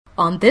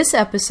On this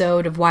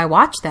episode of Why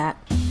Watch That,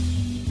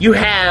 you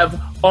have,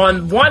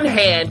 on one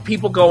hand,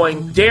 people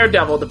going,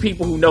 Daredevil, the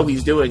people who know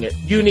he's doing it,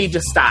 you need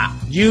to stop.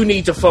 You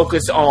need to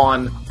focus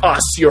on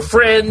us, your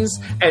friends,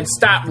 and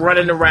stop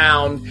running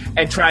around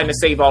and trying to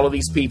save all of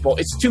these people.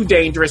 It's too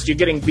dangerous. You're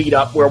getting beat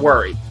up. We're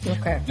worried.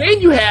 Okay.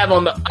 Then you have,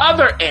 on the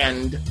other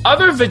end,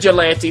 other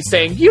vigilantes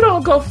saying, you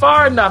don't go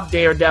far enough,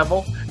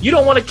 Daredevil. You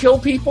don't want to kill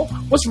people?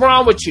 What's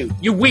wrong with you?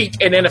 You're weak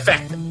and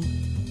ineffective.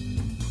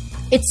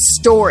 It's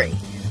story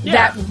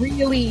that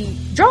really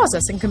draws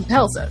us and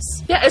compels us.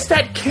 Yeah, it's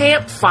that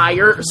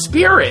campfire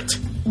spirit.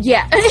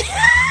 Yeah.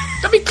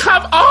 I mean,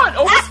 come on.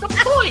 Oh, what's the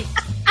point?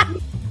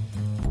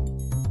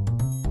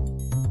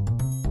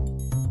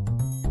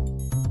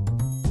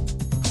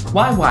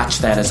 Why Watch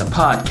That is a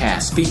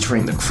podcast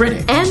featuring the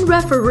critic and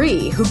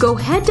referee who go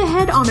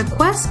head-to-head on a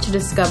quest to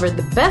discover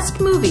the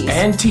best movies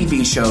and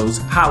TV shows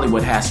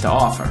Hollywood has to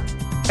offer.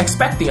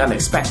 Expect the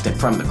unexpected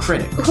from the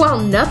critic. Well,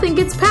 nothing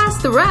gets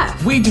past the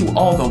ref. We do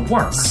all the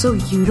work, so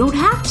you don't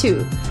have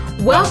to.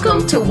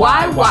 Welcome to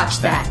Why Watch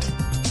That.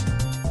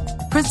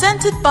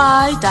 Presented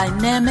by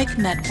Dynamic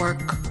Network.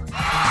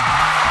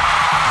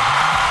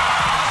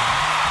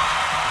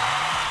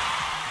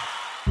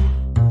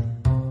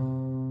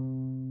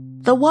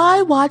 The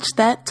Why Watch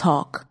That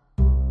Talk.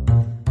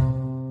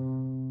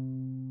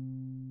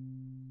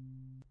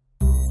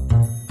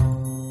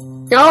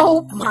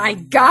 Oh my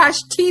gosh,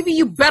 TV,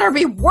 you better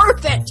be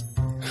worth it!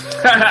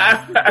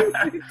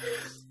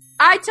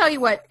 I tell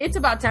you what, it's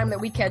about time that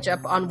we catch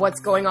up on what's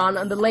going on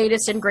the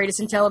latest and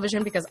greatest in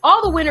television, because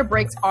all the winter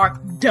breaks are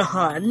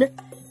done.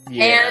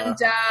 Yeah. And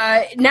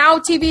now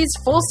TV's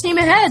full steam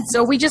ahead,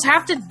 so we just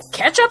have to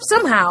catch up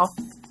somehow.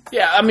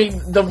 Yeah, I mean,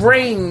 the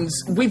reins,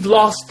 we've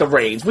lost the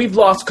reins. We've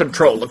lost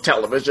control of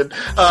television.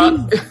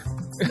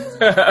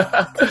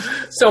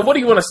 So what do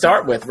you want to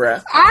start with,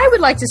 Rhett? I would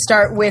like to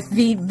start with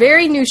the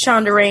very new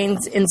Shonda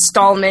Rhimes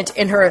installment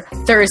in her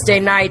Thursday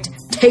night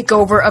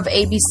takeover of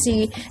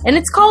ABC, and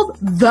it's called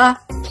The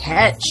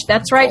Catch.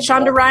 That's right,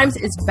 Shonda Rhimes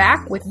is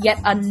back with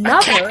yet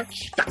another...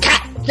 The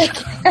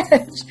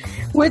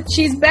Catch.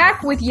 She's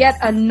back with yet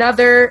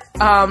another...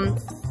 not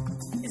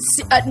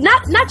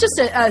just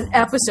an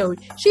episode.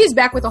 She is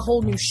back with a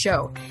whole new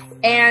show.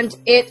 And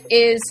it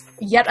is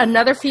yet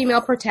another female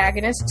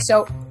protagonist.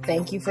 So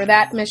thank you for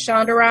that, Miss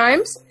Shonda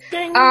Rhimes.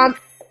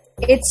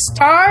 It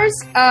stars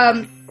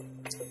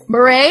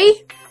Murray.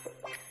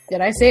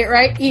 Did I say it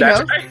right?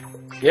 That's right.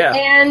 Yeah.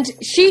 And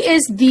she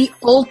is the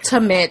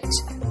ultimate,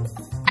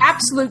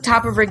 absolute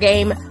top of her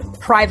game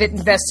private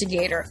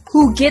investigator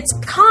who gets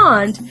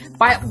conned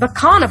by the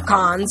con of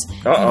cons,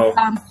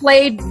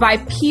 played by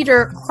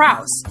Peter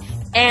Krause.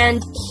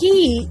 And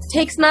he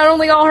takes not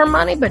only all her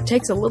money, but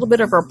takes a little bit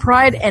of her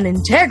pride and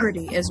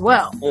integrity as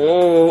well.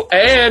 Oh,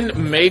 and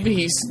maybe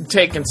he's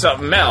taking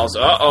something else.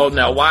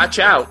 Now watch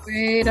out.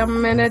 Wait a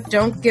minute,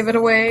 don't give it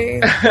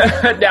away.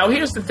 Now,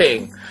 here's the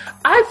thing.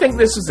 I think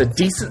this was a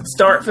decent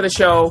start for the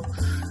show.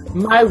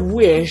 My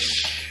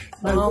wish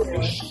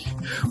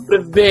would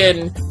have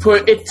been for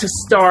it to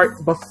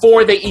start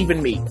before they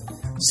even meet.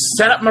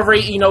 Set up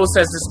Marie Enos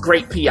as this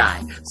great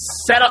PI.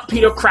 Set up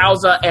Peter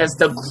Krause as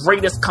the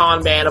greatest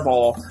con man of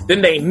all.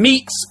 Then they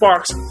meet,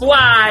 sparks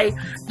fly,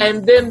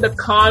 and then the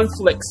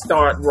conflicts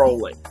start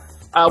rolling.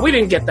 We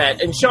didn't get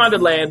that. In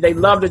Shondaland, they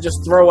love to just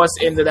throw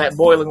us into that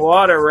boiling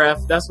water, Ref.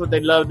 That's what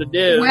they love to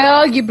do.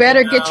 Well, you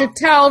better get your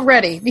towel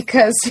ready,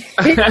 because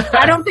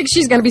I don't think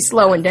she's going to be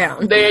slowing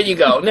down. There you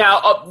go.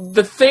 Now,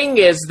 the thing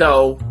is,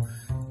 though,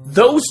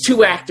 those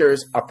two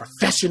actors are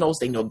professionals.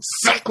 They know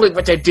exactly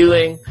what they're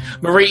doing.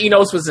 Marie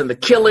Enos was in The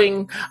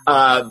Killing.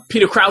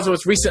 Peter Krause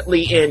was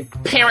recently in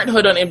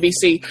Parenthood on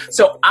NBC.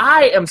 So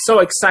I am so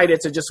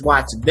excited to just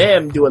watch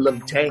them do a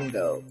little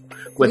tango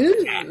with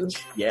The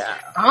Catch. Yeah.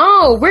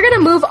 Oh, we're going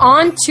to move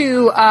on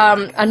to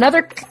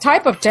another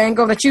type of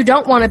tango that you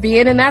don't want to be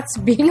in, and that's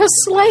being a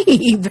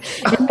slave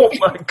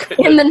my goodness.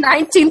 In the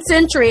 19th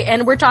century.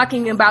 And we're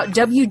talking about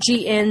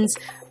WGN's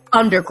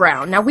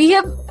Underground. Now, we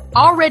have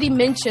already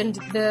mentioned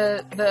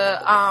the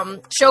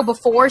show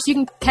before, so you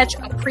can catch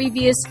a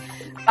previous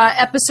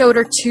episode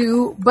or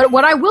two. But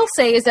what I will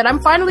say is that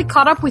I'm finally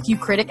caught up with you,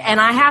 Critic,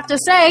 and I have to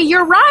say,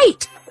 you're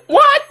right.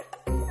 What?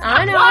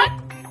 I know what? it.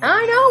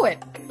 I know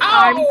it. Oh.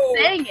 I'm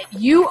saying it.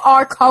 You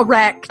are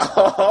correct.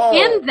 Oh.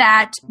 In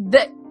that,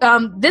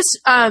 this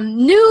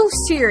new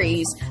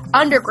series,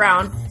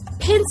 Underground,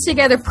 pins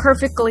together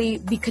perfectly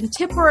the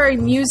contemporary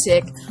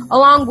music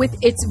along with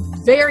its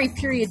very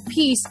period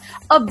piece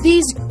of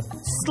these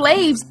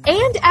slaves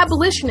and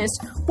abolitionists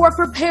who are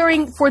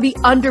preparing for the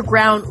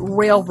Underground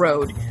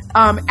Railroad,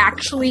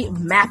 actually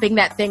mapping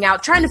that thing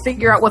out, trying to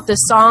figure out what the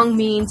song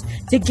means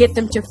to get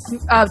them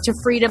to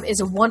freedom is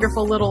a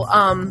wonderful little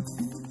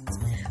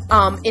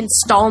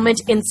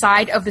installment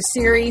inside of the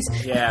series.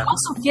 Yeah. You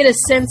also get a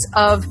sense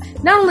of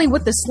not only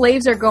what the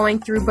slaves are going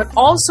through, but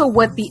also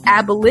what the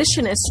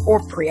abolitionists or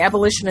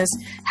pre-abolitionists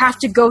have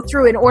to go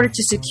through in order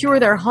to secure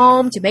their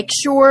home, to make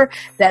sure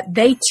that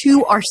they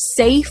too are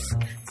safe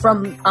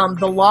from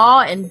the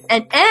law and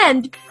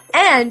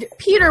and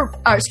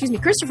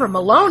Christopher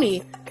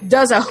Maloney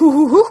does a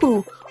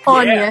hoo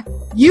on you.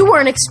 You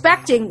weren't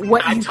expecting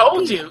what I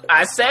told you.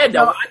 I said,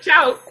 watch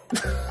out.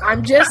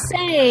 I'm just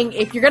saying,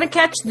 if you're going to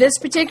catch this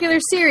particular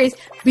series,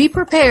 be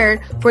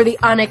prepared for the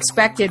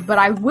unexpected. But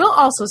I will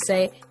also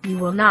say you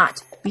will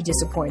not be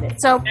disappointed.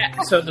 So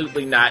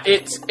absolutely not.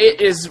 It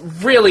is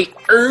really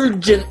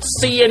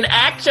urgency in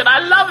action.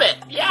 I love it.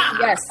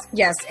 Yeah.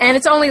 Yes. And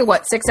it's only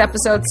 6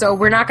 episodes, so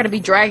we're not going to be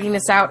dragging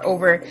this out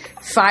over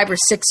 5 or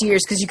 6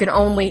 years because you can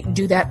only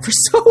do that for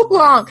so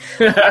long.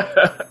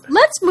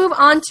 Let's move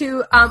on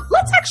to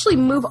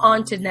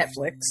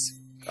Netflix.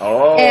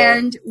 Oh.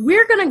 And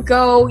we're going to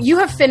go.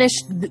 You've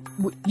finished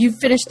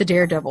the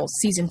Daredevil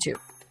season 2.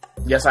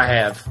 Yes, I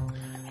have.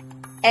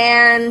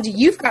 And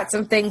you've got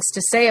some things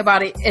to say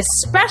about it,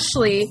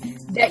 especially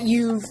that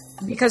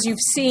because you've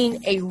seen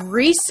a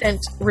recent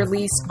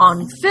release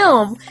on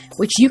film,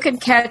 which you can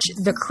catch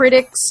the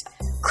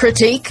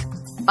critique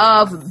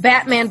of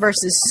Batman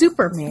versus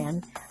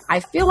Superman. I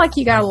feel like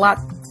you got a lot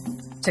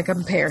to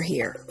compare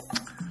here.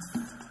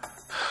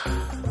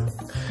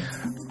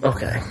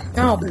 Okay.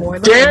 Oh boy.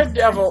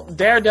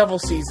 Daredevil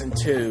season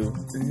 2.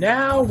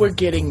 Now we're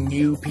getting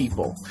new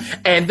people.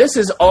 And this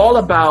is all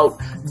about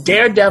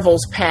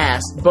Daredevil's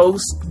past,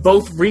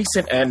 both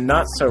recent and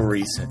not so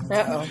recent.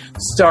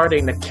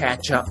 Starting to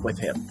catch up with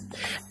him.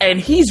 And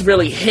he's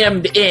really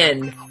hemmed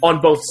in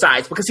on both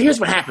sides. Because here's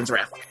what happens,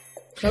 Ref.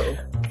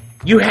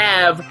 You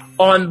have,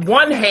 on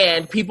one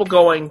hand, people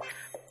going,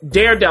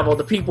 Daredevil,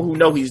 the people who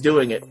know he's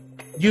doing it,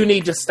 you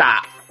need to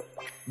stop.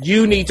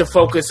 You need to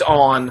focus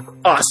on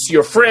us,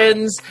 your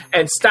friends,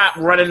 and stop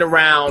running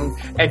around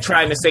and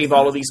trying to save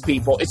all of these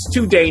people. It's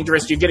too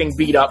dangerous. You're getting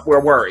beat up.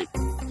 We're worried.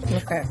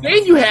 Okay.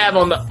 Then you have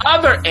on the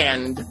other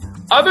end,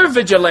 other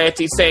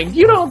vigilantes saying,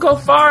 you don't go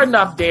far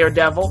enough,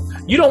 Daredevil.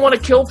 You don't want to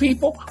kill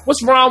people?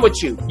 What's wrong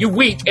with you? You're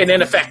weak and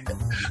ineffective.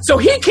 So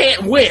he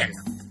can't win.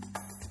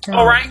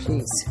 All right?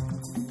 Geez.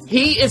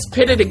 He is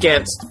pitted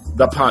against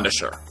the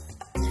Punisher.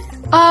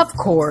 Of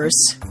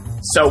course.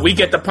 So we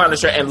get the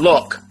Punisher, and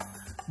look,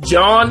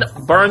 Jon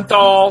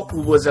Bernthal,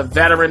 who was a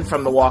veteran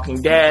from The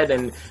Walking Dead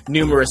and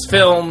numerous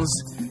films,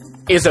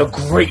 is a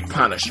great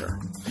Punisher.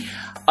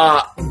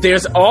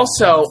 There's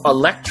also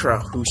Elektra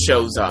who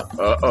shows up.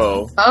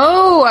 Well,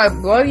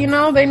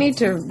 they need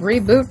to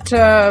reboot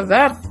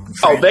that.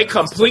 Oh, they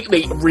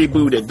completely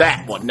rebooted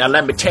that one. Now,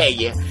 let me tell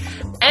you.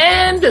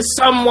 And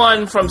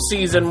someone from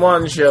season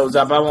 1 shows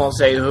up. I won't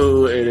say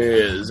who it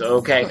is,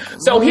 okay?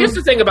 So here's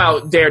the thing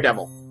about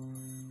Daredevil.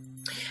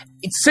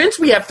 Since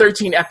we have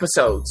 13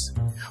 episodes,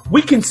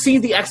 we can see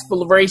the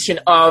exploration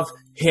of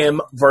him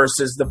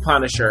versus the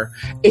Punisher.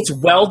 It's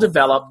well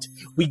developed.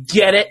 We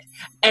get it.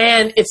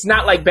 And it's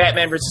not like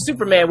Batman versus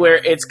Superman where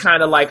it's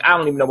kind of like, I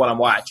don't even know what I'm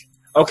watching.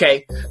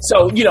 Okay?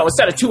 So,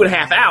 instead of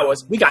 2.5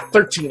 hours, we got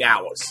 13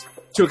 hours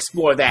to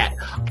explore that.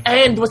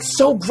 And what's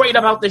so great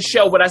about this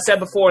show, what I said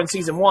before in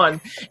season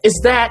 1, is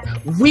that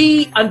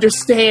we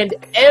understand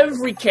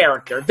every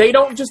character. They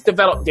don't just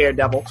develop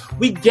Daredevil.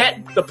 We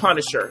get the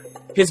Punisher,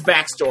 his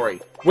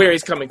backstory, where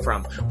he's coming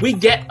from. We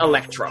get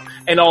Elektra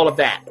and all of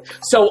that.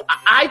 So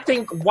I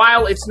think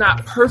while it's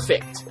not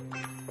perfect,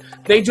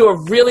 they do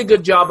a really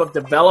good job of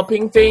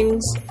developing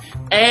things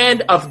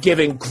and of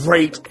giving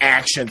great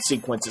action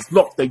sequences.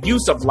 Look, the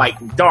use of light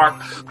and dark,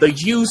 the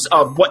use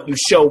of what you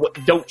show, what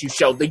don't you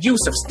show, the use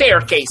of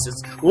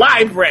staircases,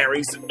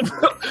 libraries,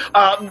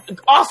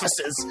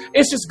 offices.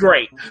 It's just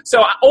great.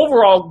 So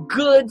overall,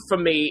 good for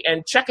me,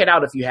 and check it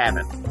out if you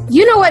haven't.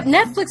 You know what?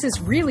 Netflix is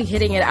really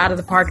hitting it out of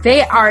the park.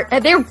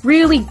 They're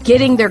really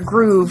getting their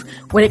groove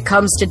when it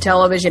comes to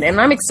television, and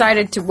I'm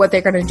excited to what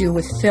they're going to do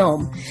with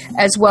film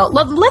as well.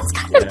 Let's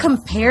kind of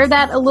compare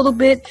that a little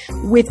bit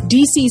with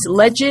DC's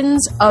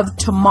Legends of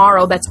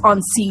Tomorrow that's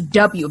on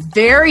CW.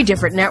 Very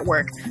different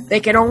network. They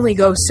can only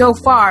go so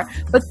far.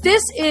 But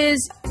this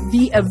is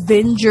the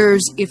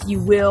Avengers, if you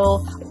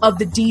will, of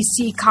the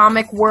DC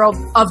comic world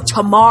of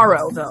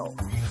tomorrow, though.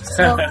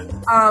 So,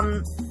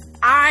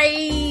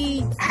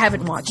 I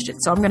haven't watched it,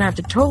 so I'm going to have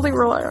to totally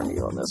rely on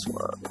you on this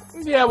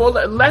one. Yeah, well,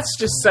 let's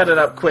just set it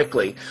up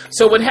quickly.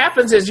 So what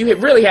happens is you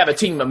really have a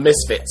team of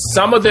misfits.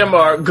 Some of them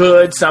are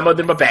good, some of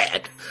them are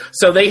bad.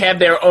 So they have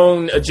their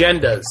own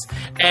agendas.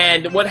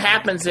 And what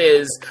happens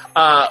is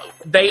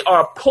they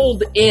are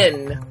pulled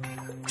in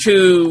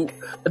to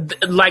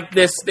like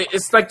this.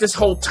 It's like this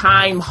whole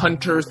time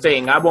hunter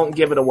thing. I won't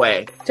give it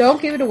away.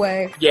 Don't give it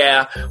away.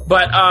 Yeah,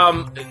 but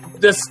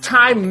this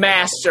time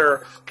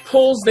master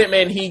pulls them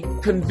in. He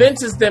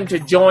convinces them to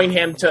join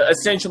him to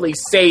essentially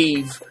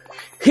save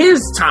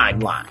his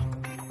timeline.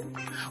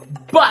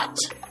 But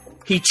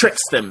he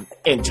tricks them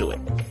into it.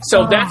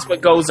 So that's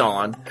what goes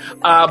on.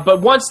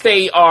 But once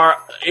they are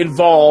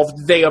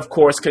involved, they, of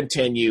course,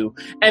 continue.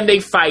 And they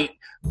fight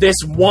this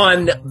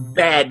one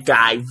bad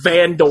guy,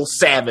 Vandal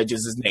Savage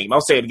is his name.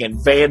 I'll say it again,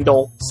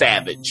 Vandal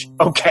Savage.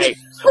 Okay.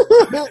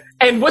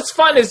 And what's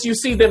fun is you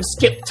see them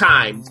skip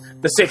times,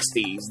 the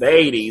 60s, the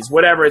 80s,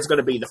 whatever it's going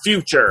to be, the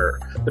future,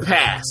 the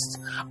past.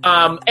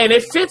 And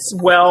it fits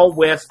well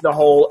with the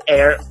whole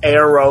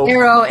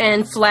Arrow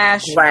and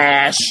Flash.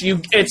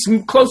 It's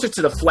closer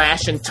to the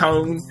Flash in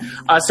tone,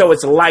 so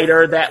it's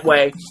lighter that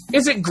way.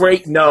 Is it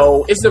great?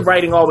 No. Is the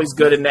writing always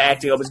good and the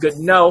acting always good?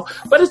 No.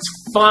 But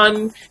it's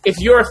fun. If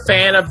you're a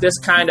fan of this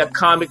kind of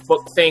comic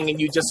book thing and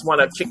you just want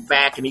to kick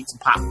back and eat some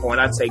popcorn,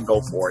 I'd say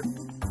go for it.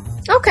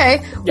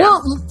 Okay. Yeah.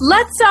 Well,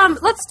 let's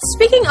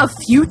speaking of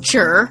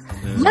future,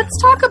 let's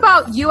talk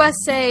about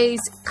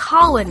USA's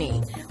Colony,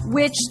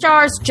 which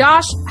stars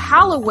Josh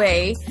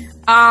Holloway,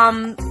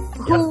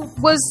 who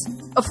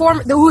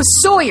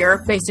was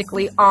Sawyer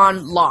basically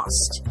on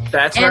Lost.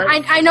 That's and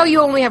right. I know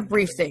you only have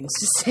brief things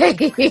to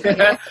say.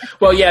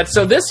 Well, yeah,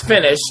 so this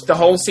finished the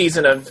whole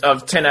season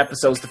of 10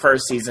 episodes, the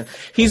first season.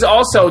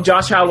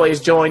 Josh Holloway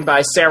is joined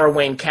by Sarah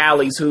Wayne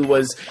Callies, who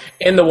was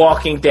in The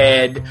Walking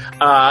Dead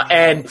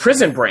and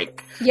Prison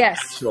Break. Yes.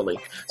 Actually.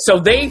 So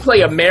they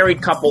play a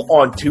married couple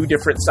on two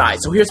different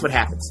sides. So here's what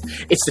happens.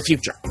 It's the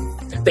future.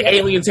 The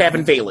aliens have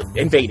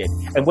invaded.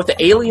 And what the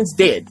aliens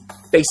did,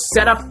 they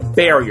set up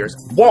barriers,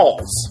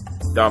 walls,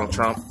 Donald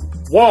Trump,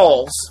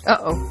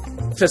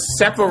 to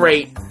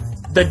separate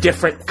the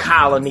different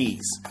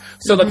colonies.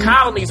 So the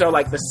colonies are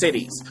like the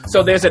cities.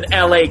 So there's an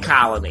LA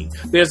colony.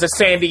 There's a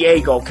San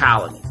Diego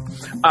colony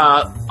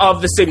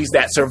of the cities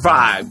that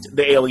survived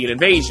the alien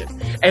invasion.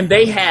 And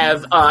they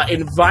have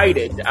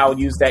invited, I'll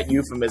use that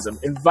euphemism,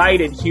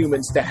 invited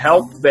humans to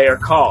help their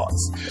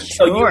cause.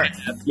 Sure.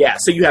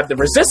 So you have the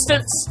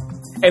resistance,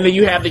 and then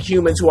you have the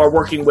humans who are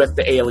working with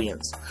the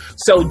aliens.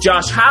 So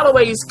Josh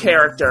Holloway's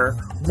character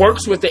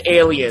works with the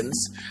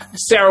aliens.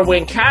 Sarah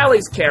Wayne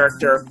Callies'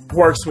 character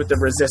works with the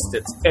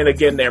resistance. And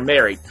again, they're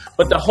married.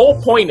 But the whole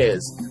point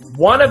is,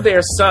 one of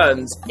their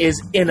sons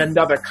is in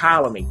another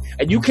colony.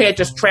 And you can't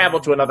just travel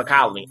to another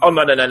colony. Oh,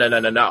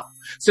 no.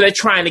 So they're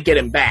trying to get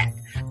him back.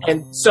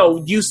 And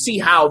so you see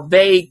how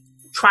they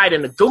try to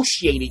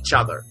negotiate each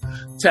other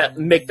to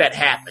make that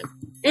happen.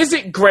 Is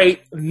it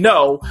great?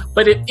 No.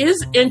 But it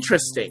is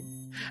interesting.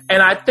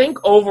 And I think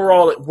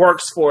overall it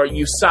works for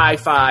you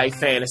sci-fi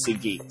fantasy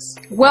geeks.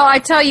 Well, I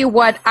tell you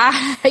what,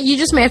 you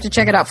just may have to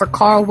check it out for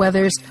Carl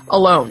Weathers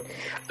alone.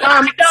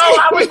 I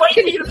was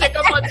waiting for you to pick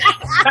up on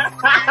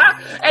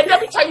that. And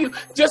let me tell you,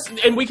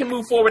 and we can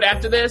move forward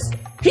after this,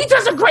 he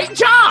does a great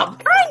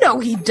job. I know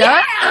he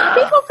does. Yeah.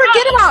 People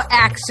forget about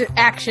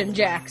Action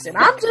Jackson.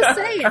 I'm just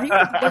saying, he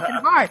was working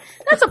hard.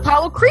 That's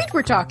Apollo Creed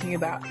we're talking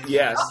about.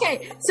 Yes.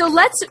 Okay, so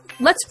let's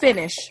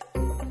finish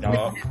with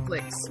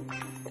Netflix.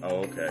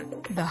 Oh, okay.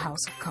 The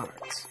House of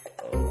Cards.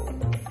 Oh.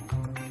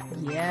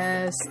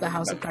 Yes, The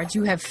House of Cards.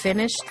 You have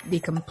finished the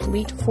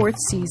complete 4th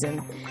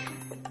season,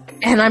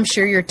 and I'm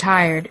sure you're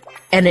tired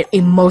and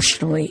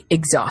emotionally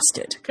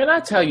exhausted. Can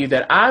I tell you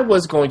that I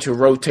was going to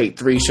rotate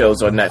 3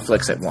 shows on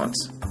Netflix at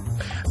once?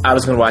 I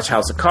was going to watch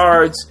House of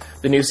Cards,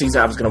 the new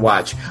season. I was going to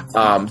watch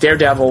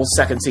Daredevil,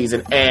 2nd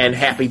season, and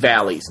Happy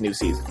Valley's new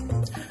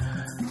season.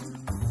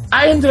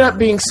 I ended up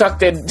being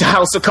sucked into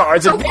House of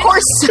Cards. Of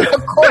course.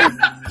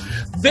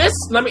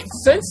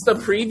 Since the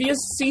previous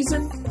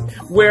season,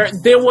 where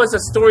there was a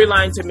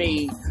storyline to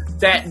me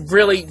that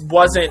really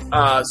wasn't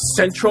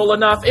central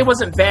enough, it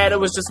wasn't bad, it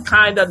was just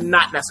kind of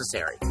not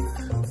necessary.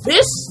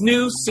 This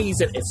new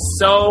season is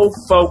so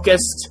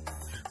focused,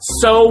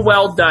 so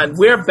well done.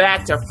 We're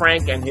back to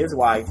Frank and his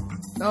wife.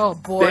 Oh,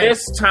 boy.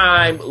 This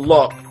time,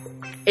 look,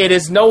 it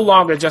is no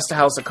longer just a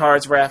House of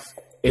Cards, ref.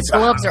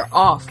 Gloves are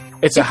off.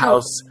 It's a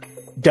house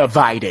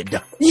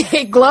divided.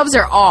 Yeah, gloves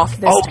are off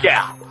this time.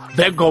 Yeah.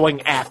 They're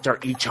going after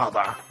each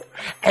other.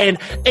 And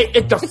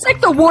it's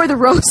like the War of the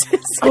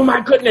Roses. Oh,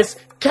 my goodness.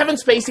 Kevin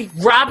Spacey,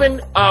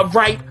 Robin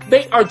Wright,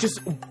 they are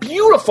just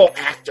beautiful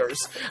actors.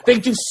 They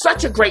do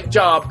such a great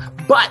job.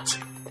 But,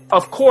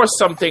 of course,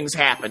 some things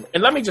happen.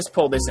 And let me just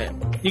pull this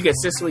in. You get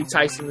Cicely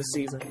Tyson this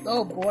season.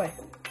 Oh, boy.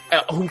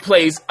 Who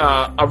plays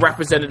a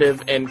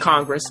representative in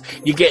Congress.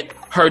 You get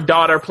her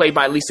daughter, played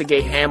by Lisa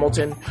Gay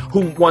Hamilton,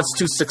 who wants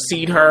to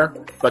succeed her.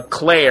 But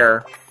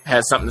Claire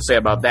has something to say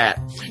about that.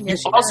 Yes,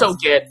 you also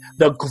get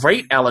the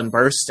great Ellen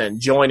Burstyn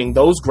joining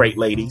those great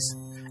ladies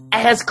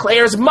as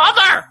Claire's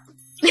mother.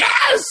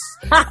 Yes!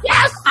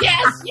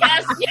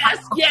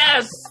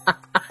 Yes!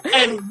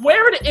 And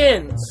where it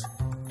ends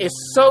is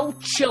so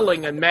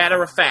chilling and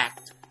matter of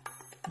fact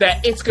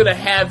that it's going to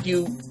have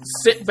you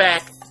sit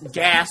back,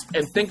 gasp,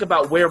 and think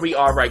about where we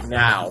are right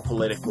now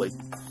politically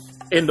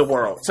in the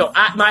world. So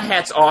my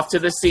hat's off to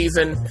this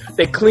season.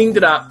 They cleaned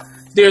it up.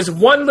 There's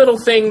one little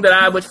thing that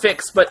I would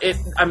fix, but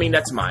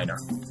that's minor.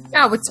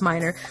 Oh, it's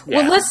minor. Yeah.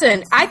 Well,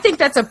 listen, I think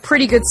that's a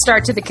pretty good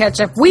start to the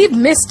catch-up. We've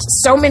missed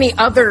so many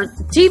other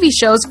TV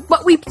shows,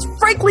 but we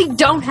frankly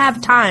don't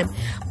have time.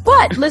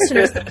 But,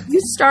 listeners, if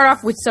you start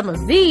off with some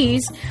of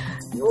these,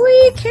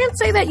 we can't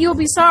say that you'll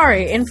be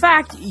sorry. In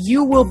fact,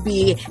 you will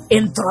be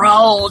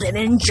enthralled and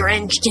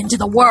entrenched into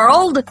the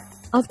world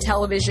of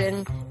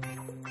television.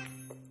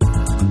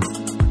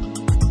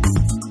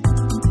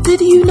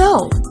 Did you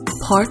know?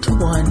 Part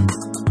 1.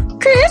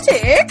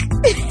 Critic,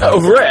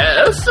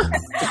 Ref.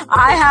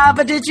 I have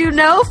a did you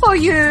know for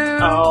you.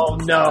 Oh,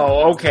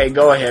 no. Okay,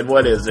 go ahead.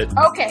 What is it?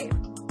 Okay,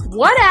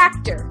 what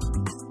actor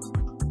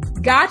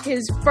got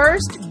his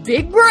first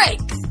big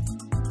break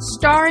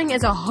starring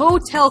as a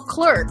hotel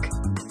clerk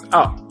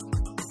Oh.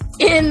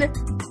 in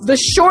the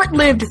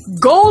short-lived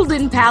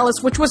Golden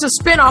Palace, which was a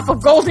spin-off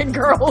of Golden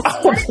Girls?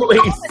 Oh,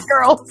 please. Golden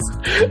Girls.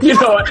 You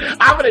know what?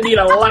 I'm going to need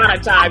a lot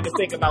of time to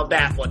think about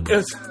that one.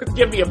 Just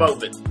give me a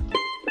moment.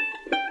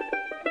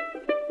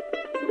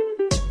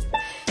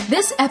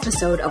 This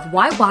episode of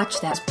Why Watch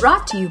That is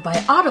brought to you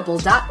by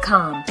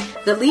Audible.com,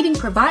 the leading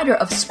provider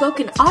of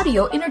spoken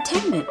audio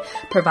entertainment,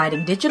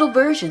 providing digital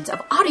versions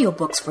of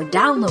audiobooks for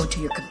download to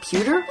your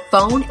computer,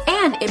 phone,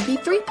 and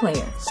MP3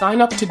 player.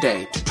 Sign up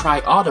today to try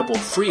Audible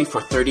free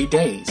for 30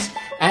 days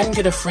and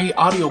get a free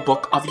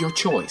audiobook of your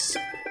choice.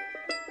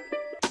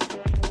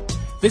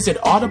 Visit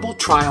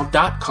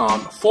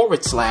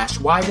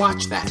audibletrial.com/Why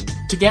Watch That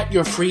to get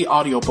your free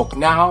audiobook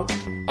now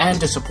and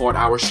to support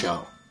our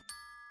show.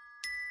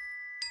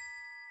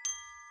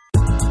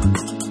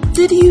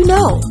 Did you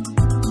know?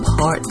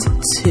 Part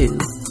 2.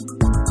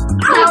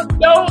 I have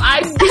no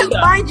idea.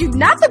 Mind you,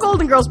 not the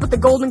Golden Girls, but the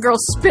Golden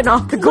Girls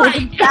spin-off, the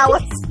Golden Right.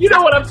 Palace. You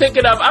know what I'm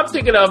thinking of? I'm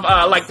thinking of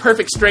like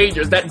Perfect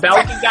Strangers, that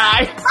Balkan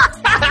guy.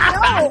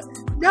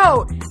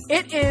 No,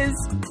 it is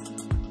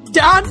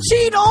Don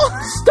Cheadle.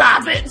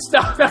 Stop it!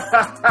 Stop.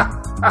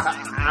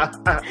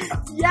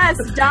 Yes,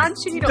 Don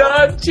Cheadle.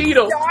 Don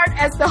Cheadle. Starred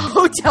as the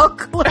hotel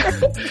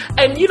clerk.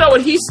 And you know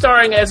what? He's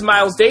starring as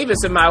Miles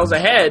Davis in Miles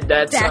Ahead.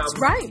 That's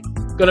right.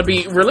 going to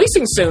be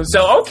releasing soon.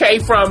 So, okay,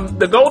 from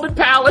the Golden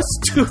Palace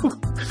to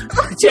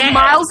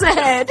Miles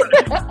Ahead.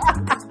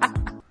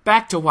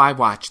 Back to Why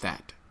Watch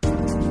That.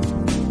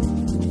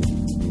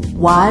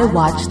 Why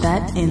Watch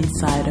That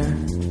Insider?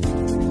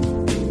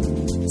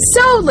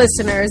 So,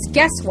 listeners,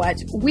 guess what?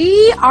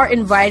 We are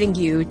inviting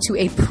you to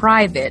a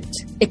private,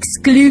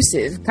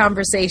 exclusive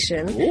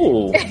conversation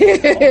Ooh.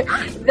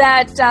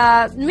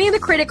 that me and the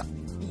critic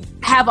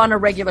have on a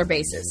regular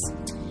basis.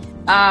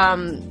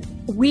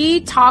 We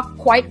talk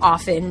quite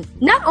often,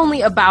 not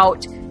only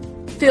about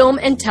film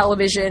and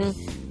television,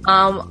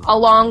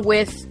 along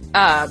with,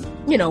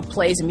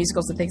 plays and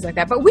musicals and things like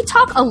that, but we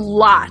talk a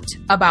lot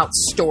about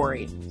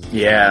story.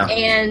 Yeah.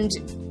 And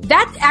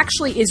that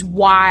actually is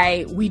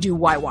why we do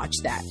Why Watch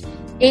That.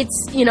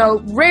 It's,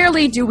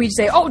 rarely do we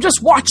say, oh,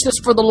 just watch this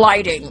for the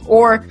lighting,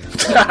 or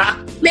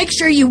make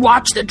sure you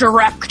watch the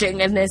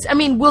directing in this. I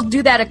mean, we'll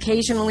do that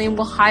occasionally and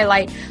we'll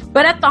highlight.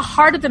 But at the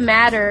heart of the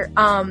matter,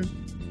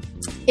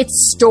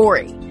 it's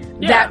story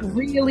that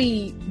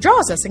really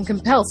draws us and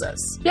compels us.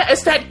 Yeah,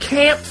 it's that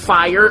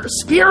campfire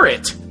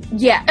spirit.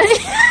 Yeah.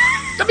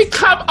 I mean,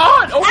 come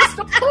on. Oh, what's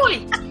the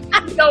point?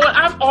 You know what?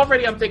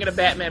 I'm thinking of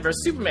Batman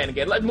versus Superman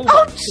again. Let's move on.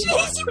 Oh,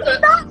 jeez, you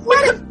cannot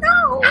let it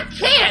go. I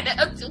can't.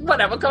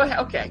 Whatever. Go ahead.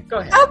 Okay, go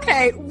ahead.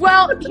 Okay,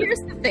 well, here's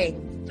the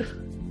thing.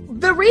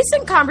 The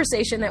recent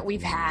conversation that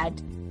we've had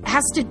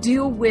has to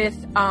do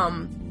with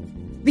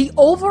the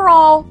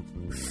overall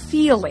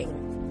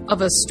feeling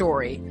of a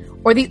story,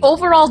 or the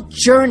overall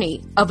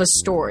journey of a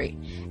story.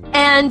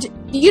 And,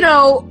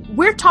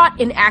 we're taught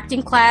in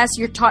acting class,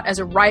 you're taught as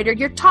a writer,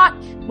 you're taught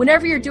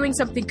whenever you're doing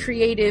something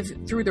creative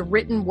through the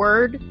written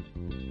word,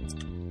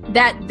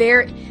 that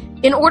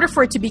in order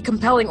for it to be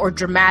compelling or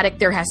dramatic,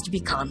 there has to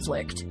be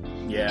conflict.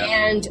 Yeah.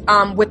 And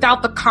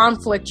without the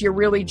conflict, you're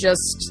really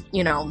just,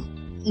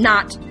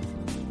 not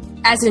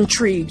as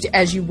intrigued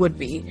as you would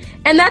be.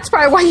 And that's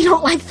probably why you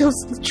don't like those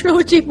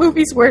trilogy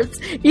movies where it's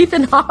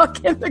Ethan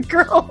Hawke and the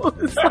girl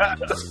who's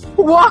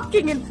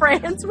walking in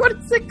France. What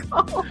is it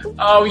called?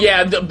 Oh,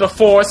 yeah,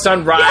 Before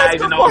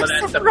Sunrise and all of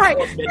that stuff. Right.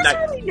 Before midnight.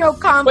 There's really no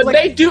conflict. But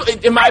they do,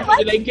 in my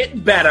opinion, they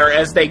get better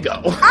as they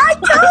go. I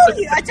tell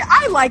you,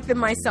 I like them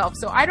myself,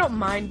 so I don't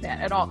mind that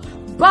at all.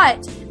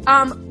 But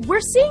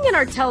we're seeing in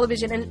our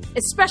television, and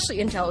especially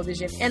in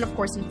television, and of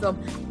course in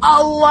film,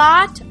 a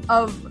lot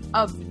of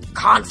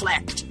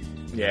conflict.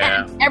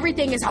 Yeah. And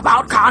everything is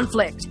about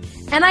conflict.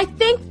 And I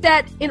think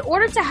that in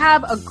order to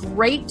have a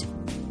great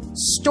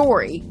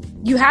story,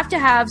 you have to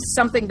have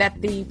something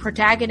that the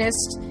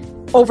protagonist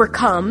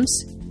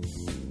overcomes.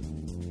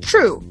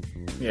 True.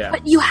 Yeah.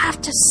 But you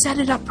have to set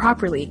it up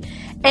properly.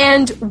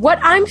 And what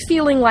I'm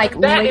feeling like...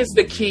 That is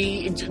the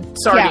key.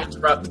 Sorry to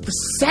interrupt. The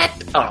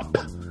setup.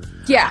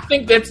 Yeah. I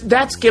think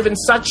that's given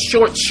such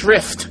short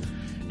shrift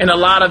in a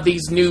lot of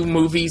these new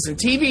movies and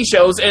TV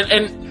shows.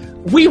 And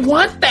we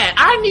want that.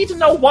 I need to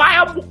know why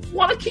I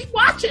want to keep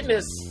watching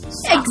this.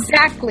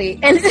 Exactly.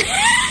 And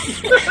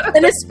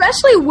and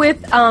especially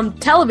with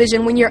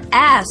television, when you're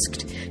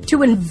asked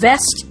to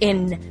invest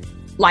in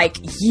like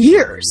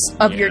years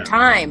of your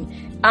time,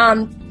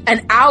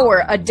 an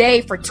hour a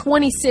day for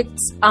 26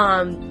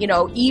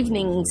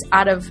 evenings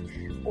out of a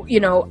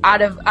year.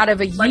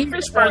 Like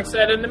Fishburne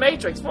said in The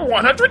Matrix, for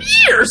 100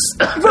 years.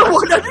 For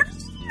 100 years.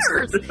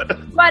 years.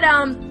 But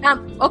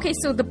okay,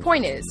 so the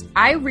point is,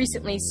 I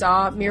recently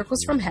saw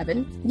Miracles from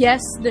Heaven.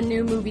 Yes, the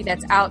new movie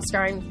that's out,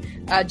 starring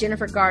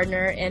Jennifer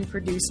Gardner and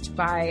produced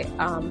by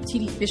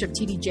Bishop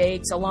T.D.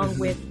 Jakes, along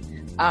with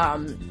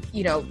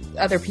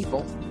other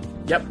people.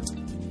 Yep.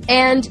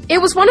 And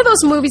it was one of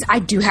those movies, I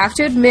do have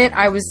to admit,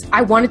 I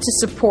wanted to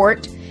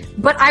support,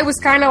 but I was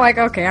kind of like,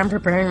 okay, I'm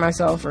preparing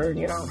myself for,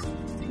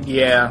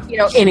 yeah,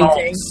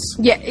 anything.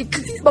 Yeah,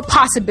 a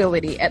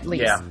possibility at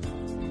least. Yeah.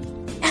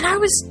 And I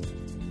was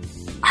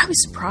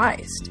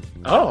surprised.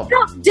 Oh.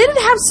 Did it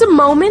have some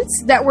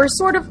moments that were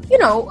sort of,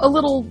 a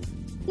little,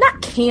 not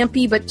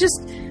campy, but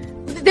just,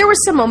 there were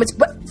some moments,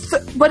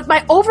 but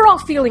my overall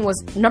feeling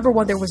was, number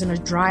one, there wasn't a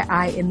dry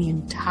eye in the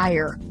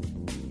entire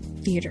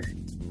theater.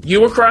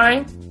 You were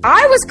crying?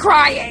 I was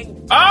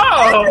crying.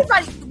 Oh!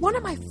 Everybody, one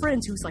of my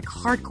friends who's like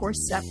hardcore,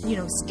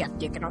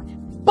 skeptic and all,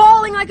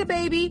 bawling like a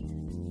baby.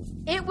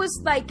 It was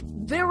like,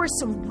 there were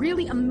some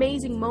really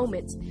amazing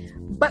moments.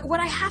 But what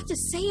I have to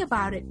say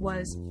about it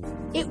was,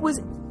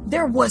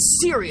 there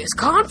was serious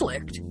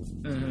conflict.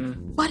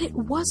 Mm-hmm. But it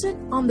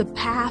wasn't on the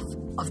path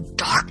of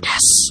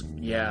darkness.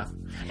 Yeah.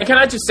 And can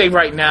I just say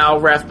right now,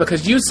 Ref,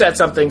 because you said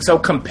something so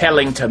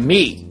compelling to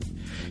me.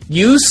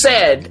 You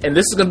said, and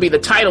this is going to be the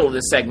title of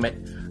this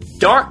segment,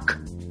 dark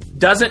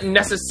doesn't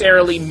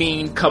necessarily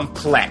mean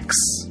complex.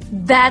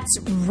 That's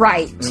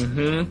right.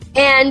 Mm-hmm.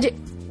 And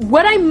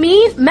what I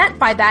meant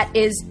by that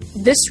is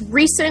this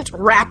recent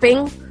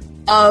wrapping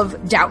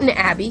of Downton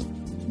Abbey.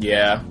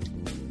 Yeah.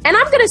 And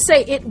I'm going to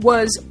say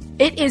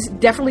it is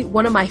definitely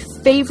one of my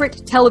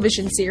favorite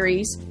television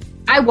series.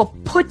 I will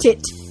put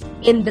it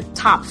in the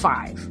top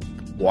 5.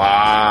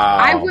 Wow.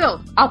 I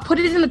will. I'll put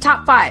it in the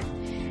top 5.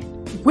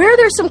 Where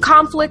there's some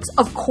conflicts,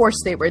 of course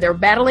they were. They were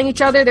battling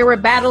each other. They were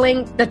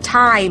battling the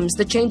times,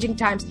 the changing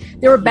times.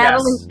 They were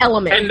battling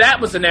elements. And that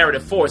was the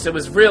narrative force. It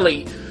was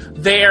really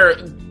their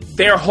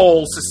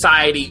whole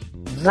society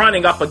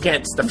running up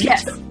against the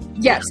future.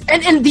 Yes.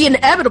 And the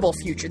inevitable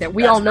future that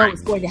we all know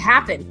is going to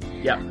happen.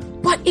 Yeah.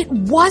 But it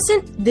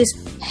wasn't this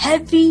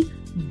heavy,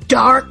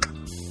 dark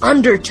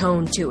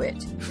undertone to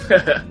it.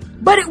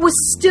 But it was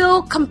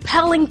still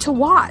compelling to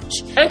watch.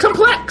 And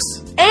complex.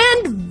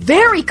 And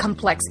very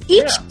complex.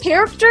 Each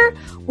character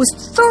was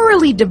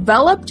thoroughly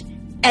developed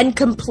and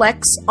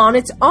complex on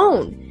its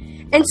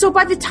own. And so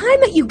by the time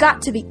that you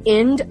got to the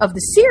end of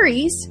the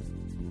series,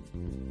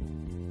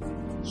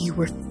 you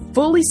were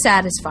fully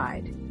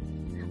satisfied.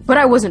 But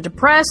I wasn't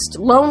depressed,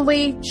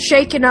 lonely,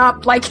 shaken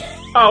up, like...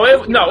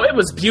 it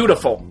was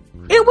beautiful.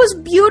 It was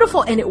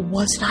beautiful, and it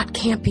was not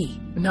campy.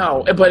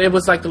 No, but it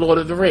was like the Lord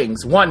of the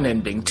Rings. 1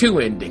 ending, 2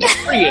 endings,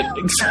 3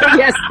 endings.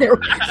 Yes,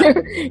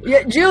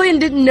 Julian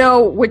didn't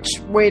know which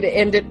way to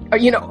end it,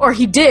 or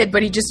he did,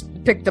 but he just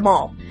picked them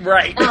all.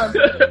 Right.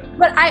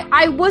 But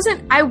I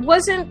wasn't.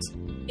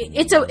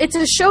 It's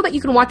a show that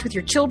you can watch with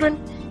your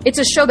children. It's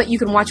a show that you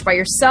can watch by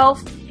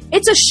yourself.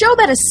 It's a show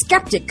that a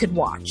skeptic could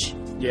watch.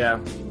 Yeah.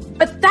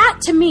 But that,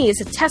 to me, is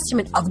a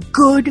testament of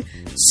good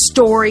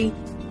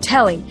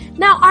storytelling.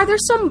 Now, are there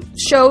some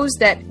shows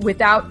that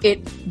without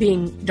it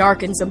being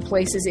dark in some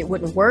places it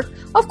wouldn't work?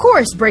 Of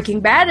course, Breaking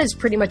Bad is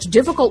pretty much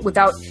difficult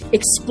without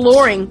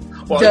exploring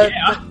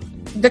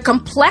the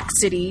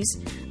complexities.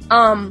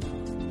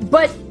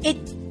 But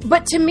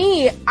to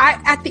me,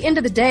 at the end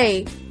of the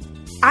day,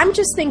 I'm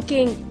just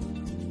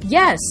thinking,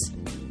 yes,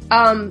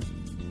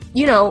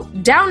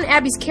 Downton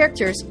Abbey's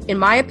characters, in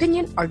my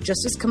opinion, are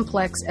just as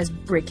complex as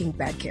Breaking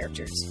Bad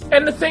characters.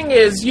 And the thing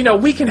is,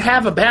 we can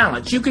have a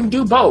balance. You can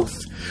do both.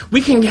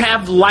 We can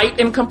have light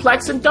and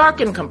complex and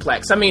dark and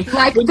complex. I mean...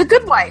 Like The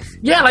Good Wife.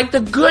 Yeah, like The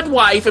Good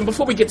Wife. And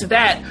before we get to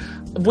that,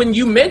 when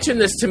you mentioned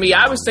this to me,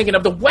 I was thinking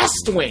of The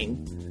West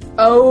Wing.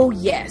 Oh,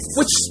 yes.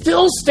 Which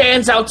still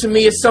stands out to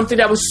me as something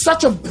that was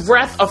such a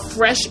breath of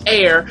fresh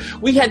air.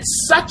 We had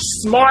such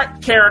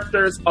smart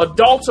characters,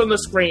 adults on the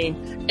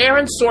screen,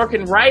 Aaron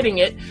Sorkin writing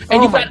it,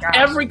 and you've got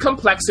every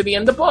complexity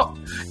in the book.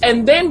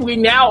 And then we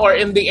now are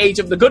in the age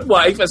of The Good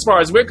Wife, as far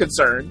as we're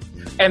concerned,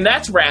 and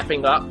that's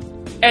wrapping up.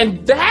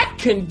 And that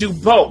can do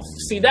both.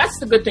 See, that's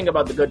the good thing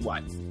about The Good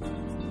Wife.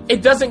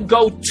 It doesn't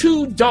go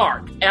too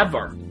dark,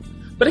 ever,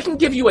 but it can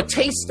give you a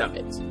taste of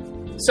it.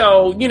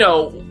 So,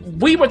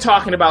 we were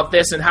talking about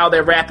this and how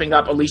they're wrapping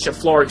up Alicia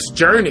Florrick's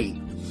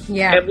journey.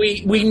 Yeah. And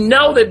we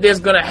know that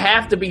there's going to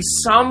have to be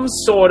some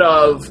sort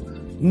of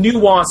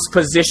nuanced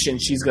position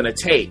she's going to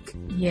take.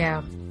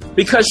 Yeah.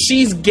 Because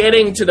she's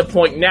getting to the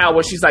point now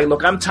where she's like,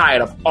 look, I'm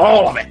tired of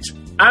all of it.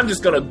 I'm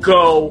just going to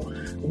go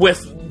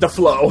with the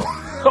flow.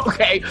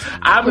 Okay?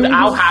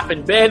 I'll hop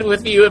in bed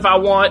with you if I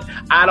want.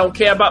 I don't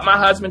care about my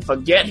husband.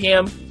 Forget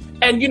him.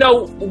 And,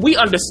 we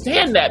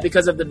understand that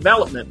because of the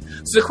development.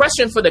 So the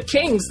question for the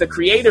Kings, the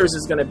creators,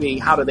 is going to be,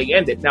 how do they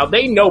end it? Now,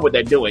 they know what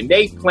they're doing.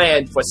 They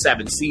planned for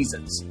 7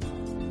 seasons.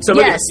 So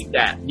we're going to see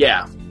that.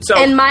 Yeah. So,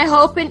 and my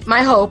hope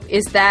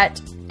is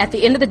that at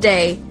the end of the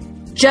day,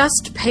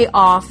 just pay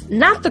off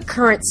not the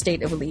current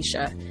state of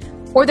Alicia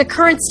or the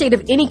current state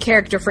of any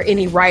character for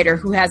any writer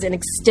who has an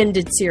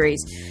extended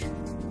series.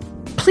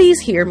 Please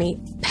hear me.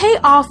 Pay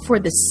off for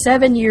the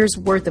 7 years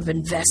worth of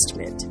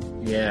investment.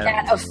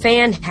 that a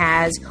fan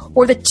has,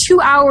 or the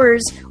 2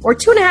 hours or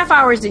 2.5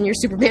 hours in your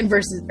Batman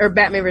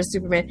versus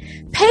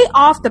Superman, pay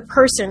off the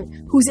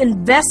person who's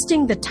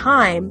investing the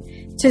time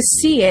to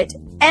see it,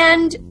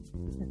 and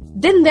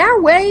then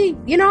their way,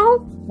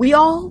 we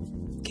all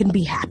can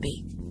be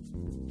happy.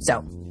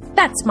 So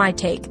that's my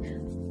take.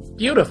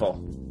 Beautiful.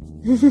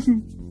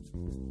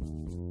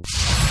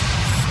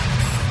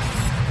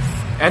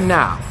 And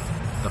now,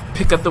 the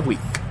pick of the week.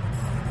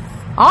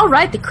 All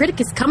right, the critic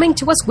is coming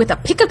to us with a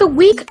pick of the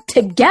week,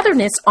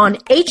 Togetherness on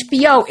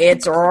HBO.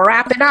 It's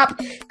wrapping up.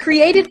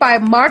 Created by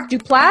Mark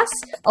Duplass,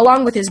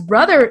 along with his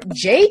brother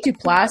Jay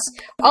Duplass,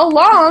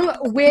 along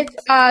with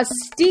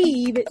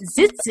Steve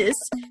Zissou.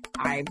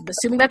 I'm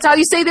assuming that's how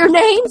you say their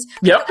names.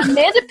 Yep.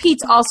 Amanda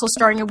Peet's also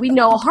starring, and we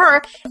know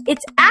her.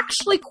 It's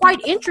actually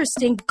quite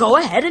interesting. Go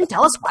ahead and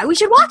tell us why we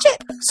should watch it.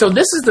 So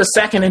this is the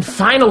second and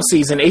final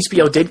season.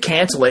 HBO did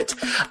cancel it.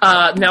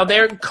 Now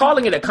they're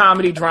calling it a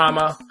comedy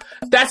drama.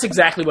 That's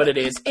exactly what it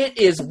is. It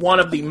is one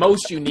of the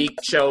most unique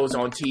shows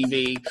on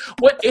TV.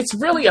 It's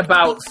really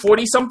about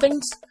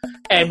 40-somethings,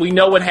 and we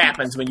know what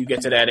happens when you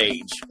get to that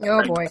age. Oh,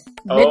 right? boy.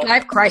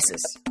 Midlife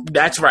crisis.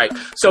 That's right.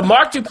 So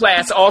Mark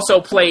Duplass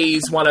also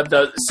plays one of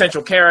the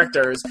central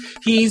characters.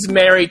 He's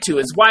married to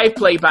his wife,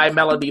 played by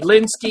Melody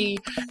Linsky,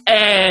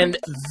 and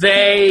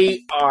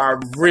they are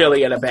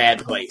really in a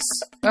bad place.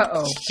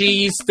 Uh-oh.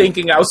 She's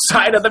thinking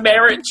outside of the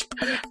marriage,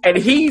 and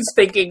he's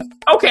thinking,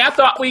 okay, I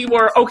thought we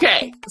were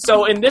okay.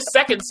 So in this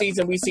second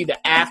season, we see the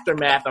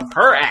aftermath of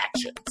her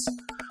actions.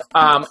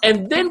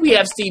 And then we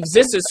have Steve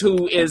Zissou,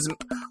 who is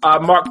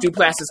Mark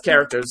Duplass's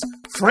character's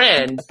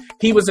friend.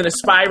 He was an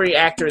aspiring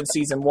actor in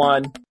season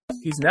 1.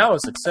 He's now a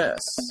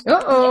success.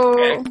 Uh-oh.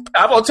 Okay.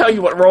 I won't tell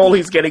you what role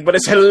he's getting, but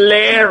it's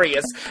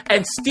hilarious.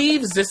 And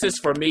Steve Zissou,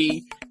 for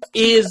me,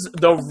 is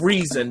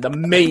the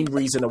main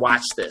reason to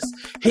watch this.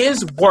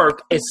 His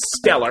work is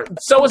stellar.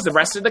 So is the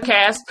rest of the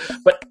cast,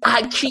 but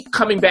I keep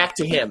coming back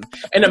to him.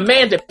 And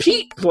Amanda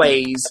Peet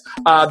plays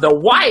the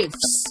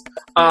wife's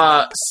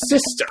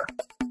sister,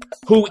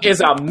 who is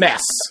a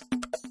mess.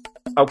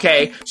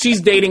 Okay?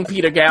 She's dating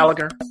Peter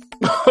Gallagher.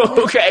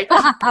 Okay?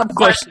 Of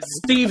course. But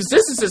Steve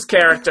Zissou's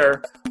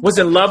character was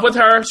in love with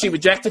her. She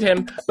rejected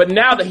him. But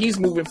now that he's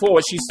moving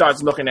forward, she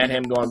starts looking at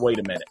him going, wait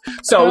a minute.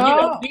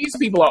 So, these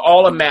people are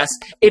all a mess.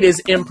 It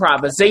is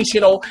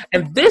improvisational.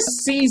 And this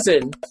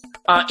season,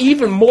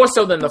 even more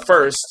so than the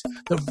first,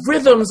 the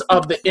rhythms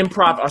of the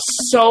improv are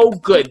so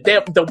good.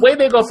 The way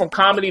they go from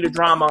comedy to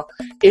drama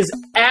is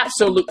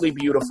absolutely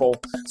beautiful.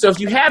 So if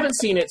you haven't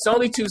seen it, it's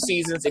only 2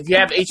 seasons. If you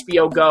have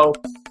HBO Go,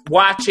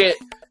 watch it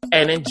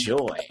and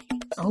enjoy.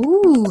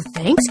 Oh,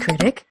 thanks,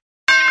 critic.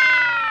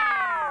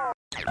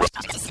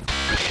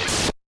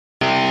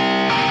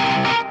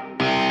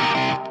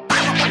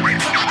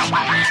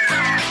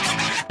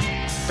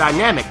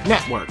 Dynamic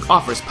Network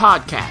offers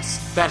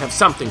podcasts that have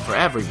something for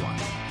everyone.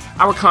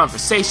 Our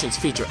conversations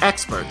feature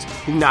experts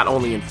who not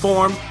only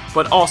inform,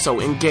 but also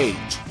engage.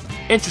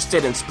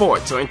 Interested in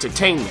sports or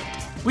entertainment?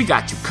 We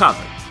got you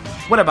covered.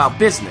 What about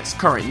business,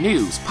 current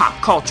news, pop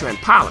culture, and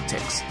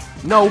politics?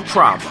 No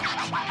problem.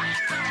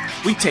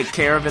 We take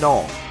care of it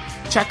all.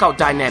 Check out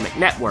Dynamic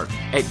Network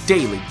at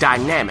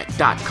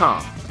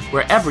dailydynamic.com,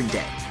 where every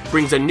day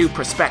brings a new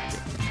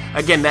perspective.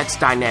 Again, that's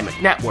Dynamic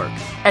Network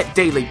at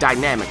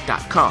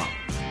dailydynamic.com.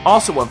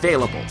 Also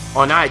available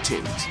on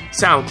iTunes,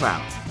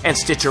 SoundCloud, and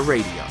Stitcher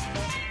Radio.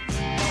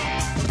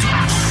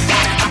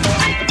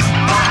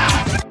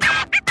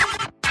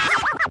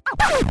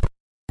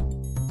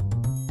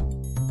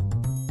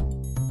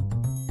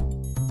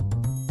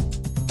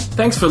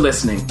 Thanks for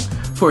listening.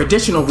 For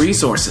additional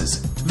resources,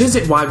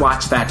 visit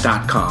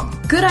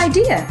whywatchthat.com. Good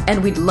idea,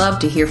 and we'd love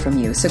to hear from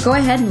you. So go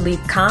ahead and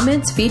leave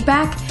comments,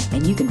 feedback,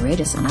 and you can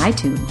rate us on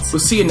iTunes. We'll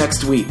see you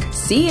next week.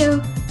 See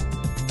you.